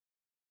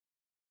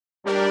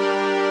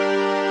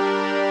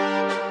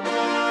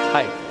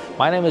Hi,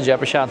 my name is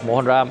Jayaprashant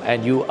Mohanram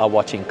and you are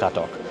watching Car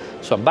Talk.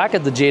 So I'm back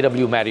at the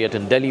JW Marriott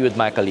in Delhi with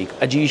my colleague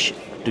Ajish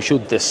to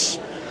shoot this.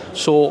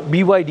 So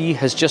BYD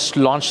has just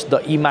launched the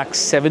eMAX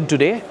 7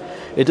 today.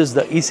 It is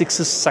the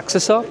E6's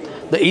successor.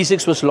 The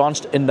E6 was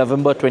launched in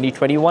November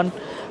 2021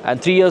 and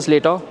 3 years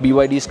later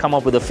BYD's come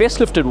up with a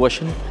facelifted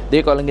version.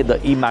 They're calling it the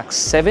eMAX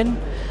 7.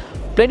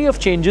 Plenty of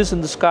changes in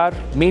this car.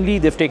 Mainly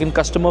they've taken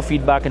customer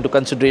feedback into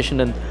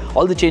consideration and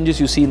all the changes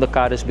you see in the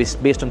car is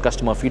based on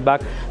customer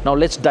feedback. Now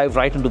let's dive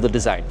right into the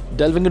design.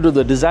 Delving into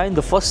the design,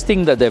 the first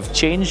thing that they've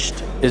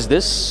changed is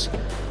this.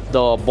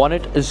 The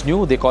bonnet is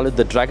new, they call it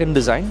the Dragon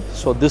design.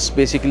 So this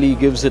basically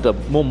gives it a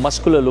more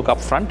muscular look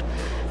up front.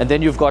 And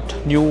then you've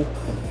got new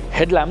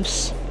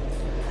headlamps,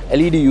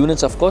 LED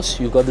units of course.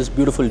 You've got this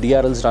beautiful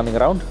DRLs running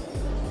around.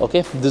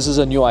 Okay, this is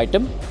a new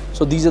item.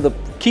 So these are the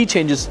key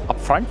changes up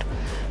front.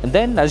 And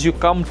then as you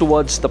come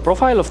towards the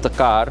profile of the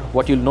car,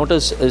 what you'll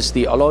notice is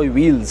the alloy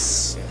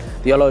wheels.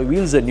 The alloy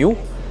wheels are new,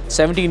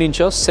 17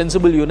 inches,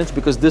 sensible units,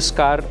 because this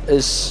car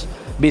is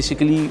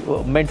basically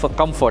meant for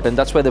comfort, and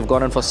that's why they've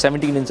gone on for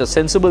 17 inches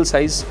sensible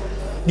size,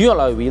 new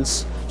alloy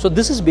wheels. So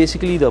this is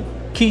basically the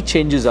key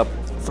changes up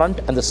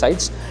front and the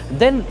sides.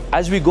 Then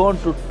as we go on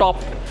to top,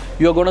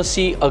 you're going to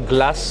see a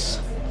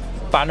glass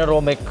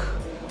panoramic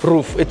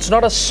roof. It's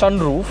not a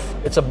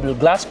sunroof, it's a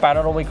glass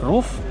panoramic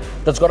roof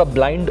that's got a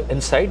blind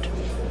inside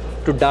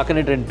to darken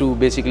it and to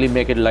basically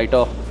make it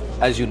lighter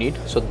as you need.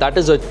 So that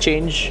is a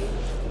change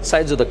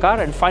sides of the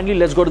car. And finally,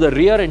 let's go to the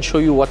rear and show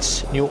you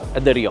what's new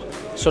at the rear.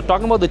 So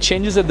talking about the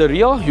changes at the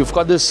rear, you've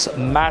got this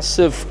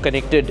massive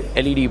connected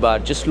LED bar.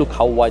 Just look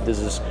how wide this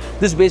is.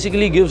 This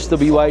basically gives the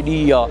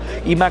BYD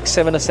eMAX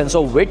 7 a sense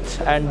of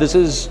width, and this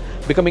is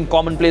becoming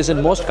commonplace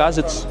in most cars.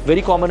 It's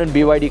very common in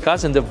BYD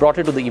cars and they've brought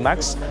it to the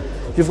eMAX.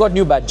 You've got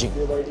new badging.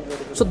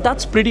 So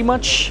that's pretty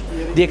much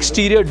the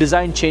exterior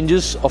design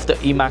changes of the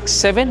eMAX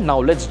 7. Now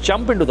let's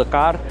jump into the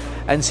car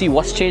and see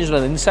what's changed on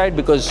the inside,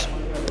 because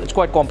it's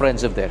quite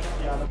comprehensive there.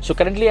 So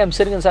currently I'm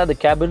sitting inside the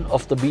cabin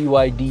of the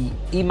BYD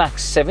eMAX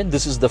 7.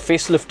 This is the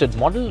facelifted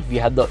model. We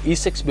had the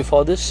E6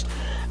 before this,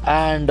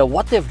 and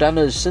what they've done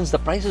is, since the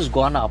price has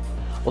gone up,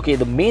 okay,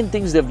 the main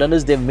things they've done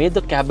is they've made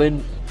the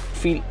cabin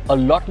feel a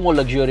lot more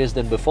luxurious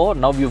than before.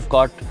 Now you've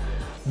got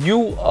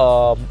new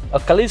a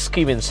color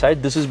scheme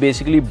inside. This is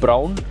basically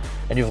brown,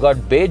 and you've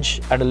got beige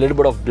and a little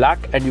bit of black,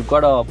 and you've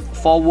got a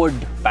forward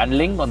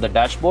paneling on the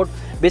dashboard.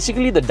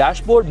 Basically the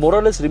dashboard more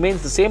or less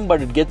remains the same,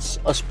 but it gets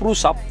a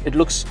spruce up. It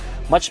looks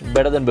much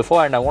better than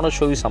before, and I want to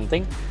show you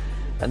something.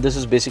 And this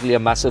is basically a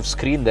massive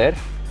screen there.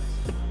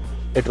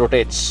 It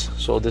rotates.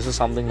 So this is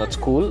something that's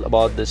cool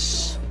about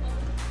this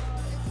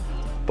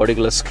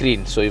particular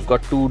screen. So you've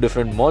got two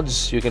different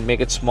modes. You can make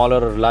it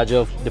smaller or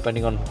larger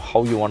depending on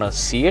how you want to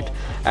see it.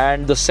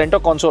 And the center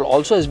console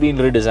also has been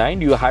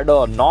redesigned. You had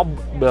a knob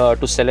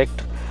to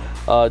select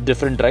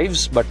different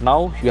drives, but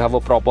now you have a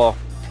proper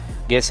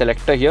gear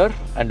selector here,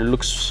 and it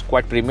looks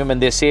quite premium.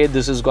 And they say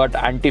this has got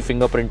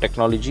anti-fingerprint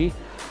technology.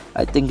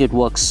 I think it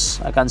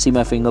works. I can't see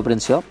my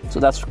fingerprints here, so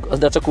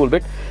that's a cool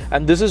bit.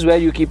 And this is where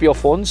you keep your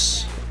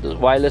phones,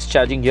 wireless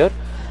charging here,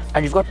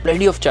 and you've got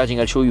plenty of charging.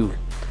 I'll show you.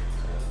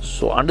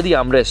 So under the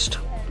armrest,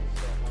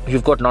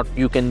 you've got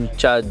you can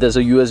charge. There's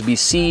a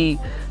USB-C,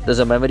 there's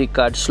a memory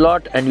card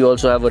slot, and you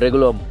also have a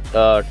regular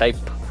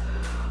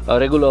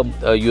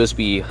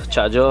USB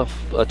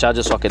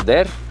charger socket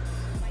there.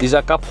 These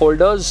are cup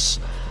holders.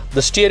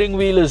 The steering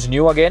wheel is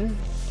new again.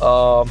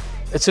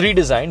 It's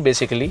redesigned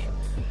basically,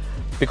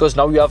 because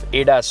now you have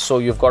ADAS, so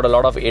you've got a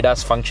lot of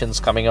ADAS functions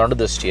coming onto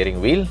the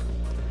steering wheel.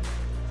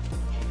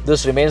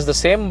 This remains the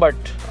same, but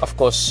of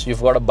course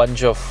you've got a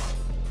bunch of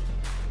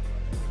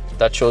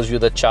that shows you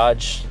the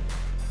charge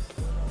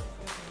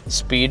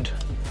speed.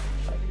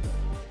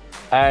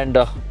 And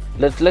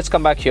let's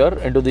come back here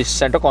into the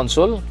center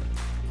console.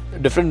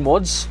 Different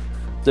modes.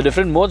 The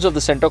different modes of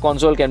the center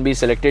console can be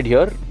selected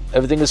here.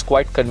 Everything is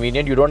quite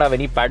convenient. You don't have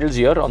any paddles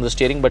here on the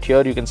steering, but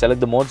here you can select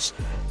the modes.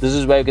 This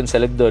is where you can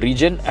select the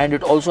region, and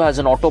it also has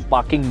an auto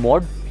parking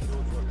mode.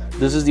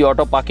 This is the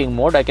auto parking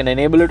mode. I can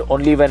enable it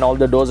only when all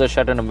the doors are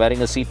shut and I'm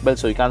wearing a seatbelt,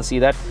 so you can't see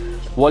that.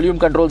 Volume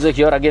controls are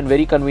here, again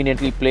very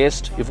conveniently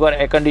placed. You've got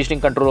air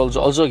conditioning controls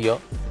also here,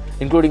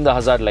 including the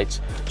hazard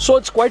lights. So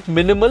it's quite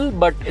minimal,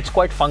 but it's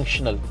quite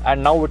functional.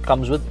 And now it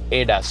comes with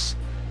ADAS.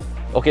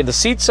 Okay, the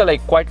seats are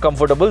like quite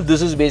comfortable.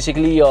 This is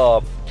basically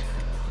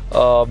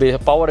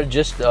power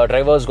adjust.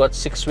 Driver's got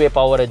 6-way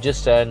power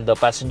adjust, and the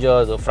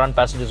front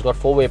passenger's got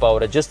 4-way power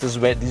adjust.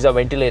 These are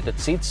ventilated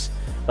seats.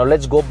 Now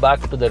let's go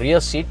back to the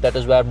rear seat. That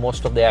is where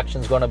most of the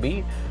action is going to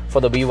be for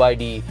the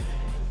BYD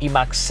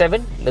eMAX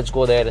 7. Let's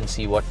go there and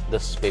see what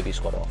this baby's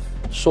got off.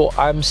 So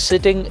I'm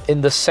sitting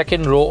in the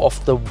second row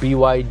of the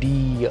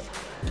BYD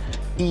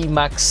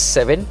eMAX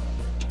 7,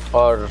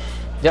 or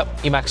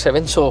eMAX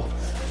 7. So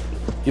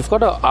you've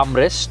got an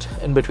armrest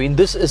in between.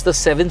 This is the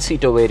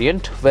 7-seater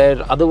variant,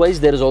 where otherwise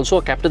there is also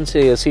a captain's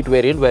seat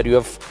variant where you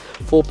have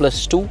 4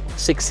 + 2,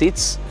 6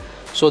 seats.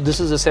 So this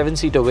is a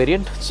 7-seater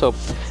variant. So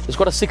it's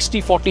got a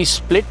 60-40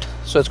 split,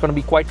 so it's going to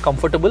be quite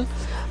comfortable.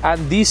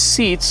 And these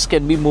seats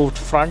can be moved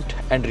front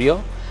and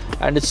rear.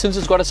 And since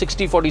it's got a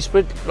 60-40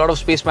 split, a lot of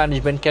space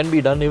management can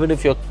be done. Even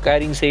if you're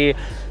carrying, say,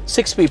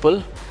 6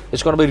 people,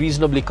 it's going to be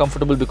reasonably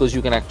comfortable because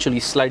you can actually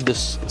slide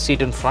this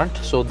seat in front,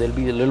 so there'll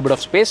be a little bit of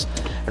space.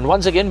 And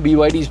once again,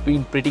 BYD's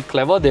been pretty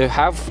clever. They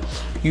have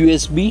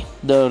USB,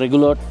 the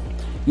regular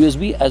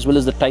USB, as well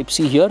as the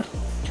Type-C here,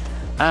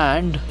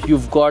 and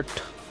you've got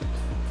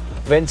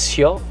vents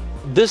here.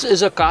 This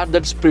is a car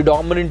that's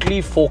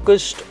predominantly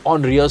focused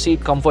on rear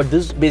seat comfort.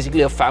 This is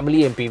basically a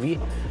family MPV,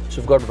 so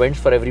you've got vents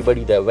for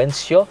everybody. There are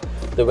vents here,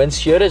 the vents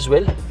here as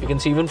well. You can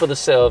see even for the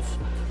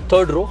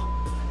third row,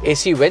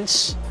 AC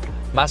vents,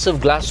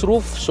 massive glass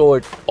roof, so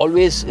it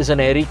always is an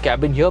airy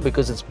cabin here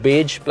because it's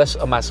beige plus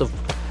a massive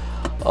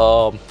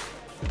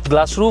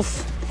glass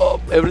roof.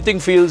 Everything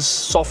feels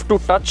soft to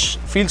touch,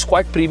 feels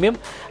quite premium.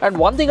 And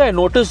one thing I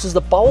noticed is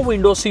the power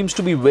window seems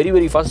to be very,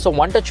 very fast. It's a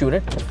one-touch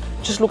unit.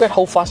 Just look at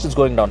how fast it's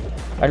going down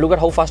and look at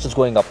how fast it's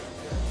going up.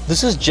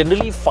 This is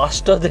generally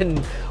faster than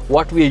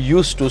what we are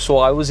used to, so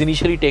I was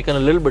initially taken a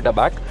little bit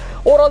aback.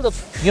 Overall, the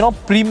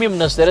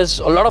premiumness, there is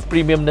a lot of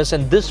premiumness,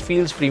 and this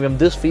feels premium.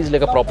 This feels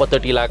like a proper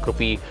 30 lakh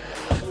rupee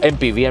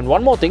MPV. And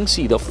one more thing,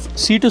 see, the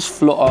seat is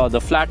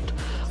flat.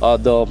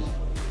 The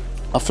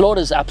floor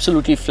is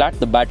absolutely flat.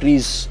 The battery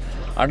is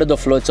under the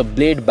floor. It's a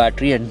blade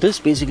battery, and this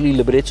basically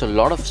liberates a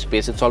lot of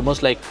space. It's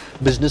almost like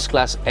business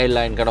class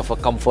airline kind of a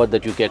comfort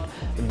that you get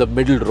in the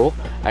middle row.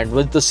 And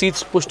with the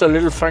seats pushed a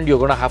little front, you're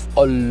going to have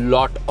a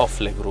lot of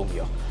leg room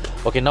here.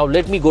 Okay, now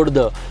let me go to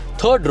the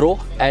third row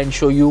and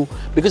show you,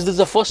 because this is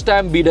the first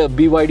time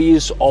BYD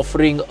is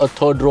offering a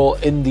third row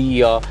in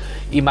the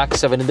eMAX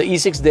 7. In the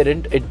E6 they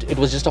didn't. It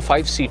was just a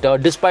 5-seater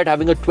despite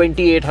having a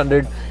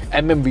 2800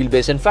 mm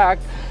wheelbase. In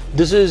fact,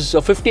 this is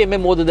 50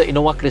 mm more than the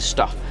Innova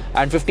Krista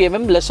and 50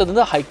 mm lesser than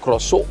the High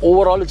Cross. So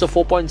overall it's a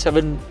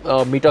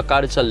 4.7 meter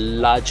car. It's a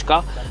large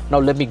car. Now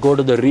let me go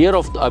to the rear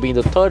of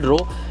the third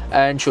row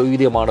and show you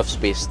the amount of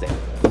space there.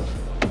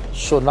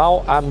 So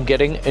now I'm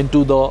getting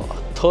into the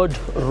third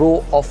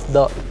row of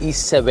the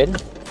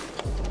E7.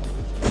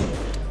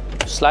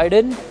 Slide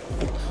in,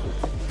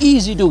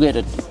 easy to get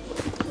in.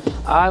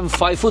 I'm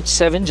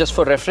 5'7" just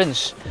for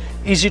reference,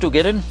 easy to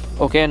get in.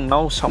 Okay, and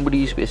now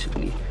somebody is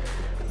basically,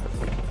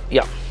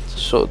 yeah,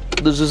 so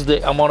this is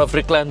the amount of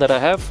recline that I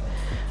have,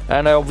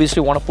 and I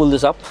obviously want to pull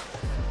this up.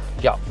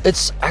 Yeah,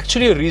 it's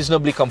actually a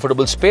reasonably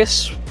comfortable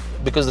space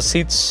because the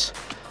seats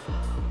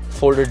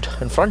folded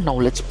in front. Now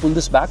let's pull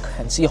this back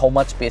and see how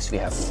much space we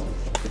have.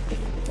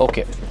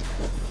 Okay,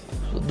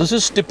 so this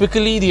is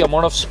typically the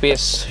amount of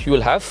space you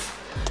will have.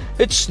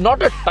 It's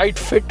not a tight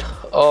fit.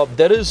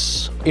 There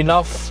is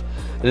enough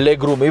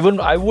leg room. Even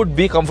I would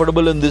be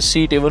comfortable in this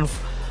seat even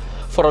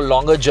for a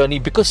longer journey,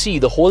 because see,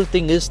 the whole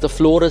thing is the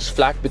floor is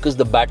flat because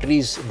the battery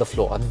is in the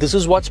floor, and this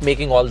is what's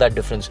making all that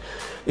difference.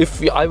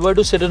 If I were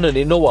to sit in an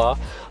Innova,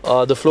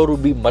 the floor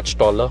would be much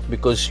taller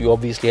because you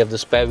obviously have the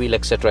spare wheel,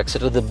 etc,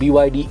 etc. The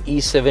BYD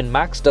E7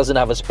 Max doesn't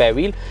have a spare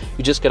wheel.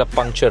 You just get a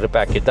puncture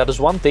repair kit. That is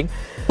one thing.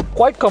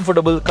 Quite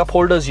comfortable. Cup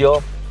holders here,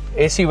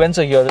 AC vents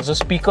are here, there's a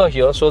speaker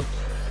here, so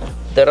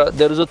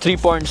there is a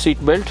 3-point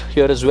seat belt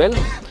here as well,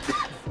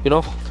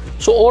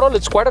 so overall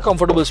it's quite a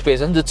comfortable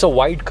space, and it's a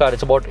wide car.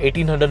 It's about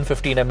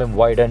 1815 mm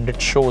wide, and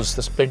it shows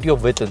there's plenty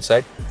of width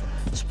inside.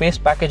 Space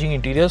packaging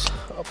interiors,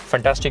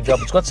 fantastic job.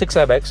 It's got 6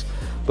 airbags,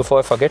 before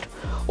I forget.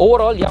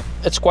 Overall, yeah,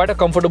 it's quite a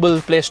comfortable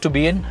place to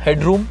be in.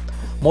 Headroom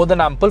more than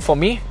ample for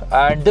me,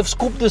 and they've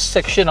scooped this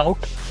section out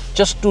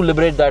just to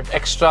liberate that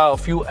extra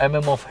few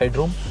mm of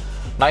headroom.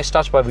 Nice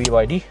touch by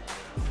BYD.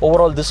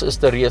 Overall, this is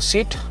the rear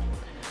seat,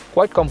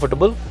 quite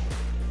comfortable.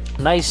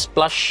 Nice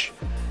plush.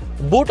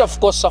 Boot of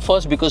course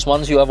suffers because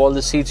once you have all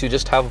the seats, you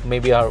just have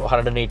maybe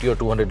 180 or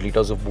 200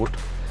 liters of boot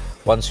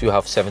once you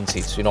have 7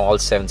 seats, all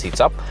 7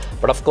 seats up.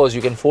 But of course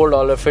you can fold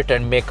all of it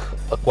and make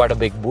quite a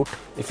big boot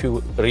if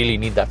you really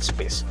need that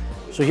space.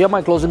 So here are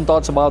my closing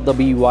thoughts about the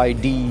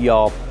BYD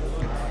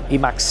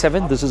eMAX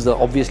 7. This is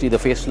obviously the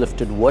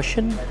facelifted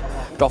version.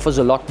 It offers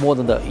a lot more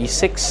than the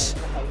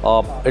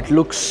E6. It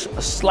looks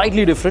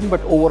slightly different,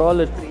 but overall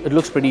it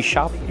looks pretty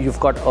sharp. You've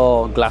got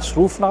a glass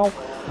roof now.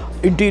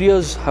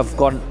 Interiors have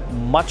gone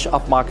much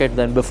upmarket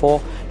than before.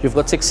 You've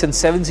got 6 and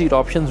 7 seat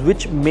options,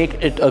 which make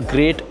it a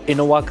great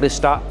Innova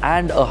Krista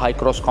and a high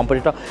cross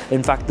competitor.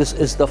 In fact, this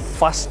is the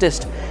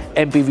fastest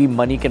MPV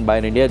money can buy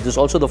in India. This is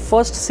also the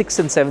first 6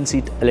 and 7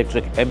 seat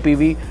electric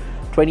MPV.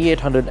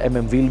 2800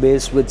 mm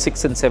wheelbase with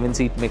 6 and 7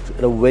 seat makes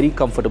it a very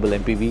comfortable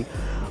MPV.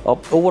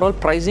 Overall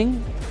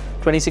pricing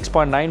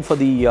 26.9 for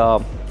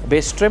the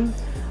base trim,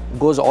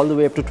 goes all the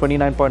way up to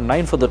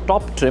 29.9 for the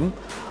top trim.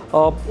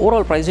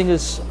 Overall pricing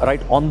is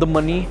right on the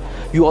money.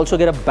 You also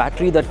get a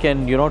battery that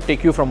can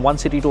take you from one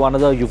city to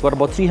another. You've got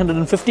about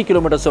 350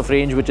 kilometers of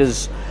range, which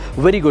is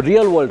very good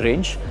real world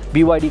range.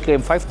 BYD claim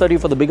 530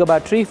 for the bigger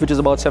battery, which is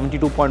about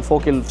 72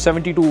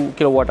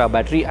 kilowatt hour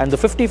battery, and the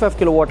 55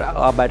 kilowatt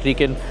hour battery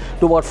can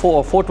do about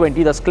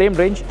 420. That's claimed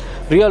range.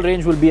 Real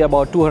range will be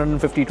about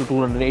 250 to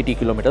 280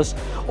 kilometers.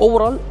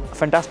 Overall,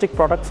 fantastic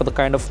product for the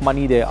kind of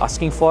money they're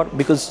asking for,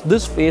 because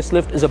this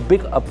facelift is a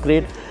big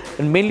upgrade.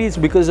 And mainly it's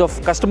because of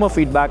customer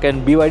feedback,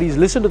 and BYD's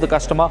listened to the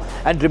customer.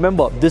 And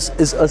remember, this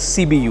is a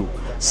CBU.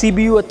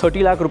 CBU at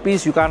 30 lakh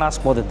rupees, you can't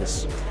ask more than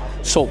this.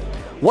 So,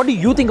 what do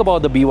you think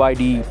about the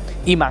BYD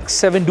eMAX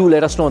 7? Do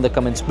let us know in the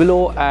comments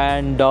below.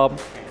 And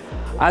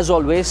as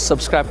always,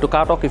 subscribe to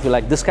Car Talk if you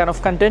like this kind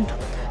of content.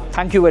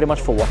 Thank you very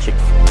much for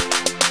watching.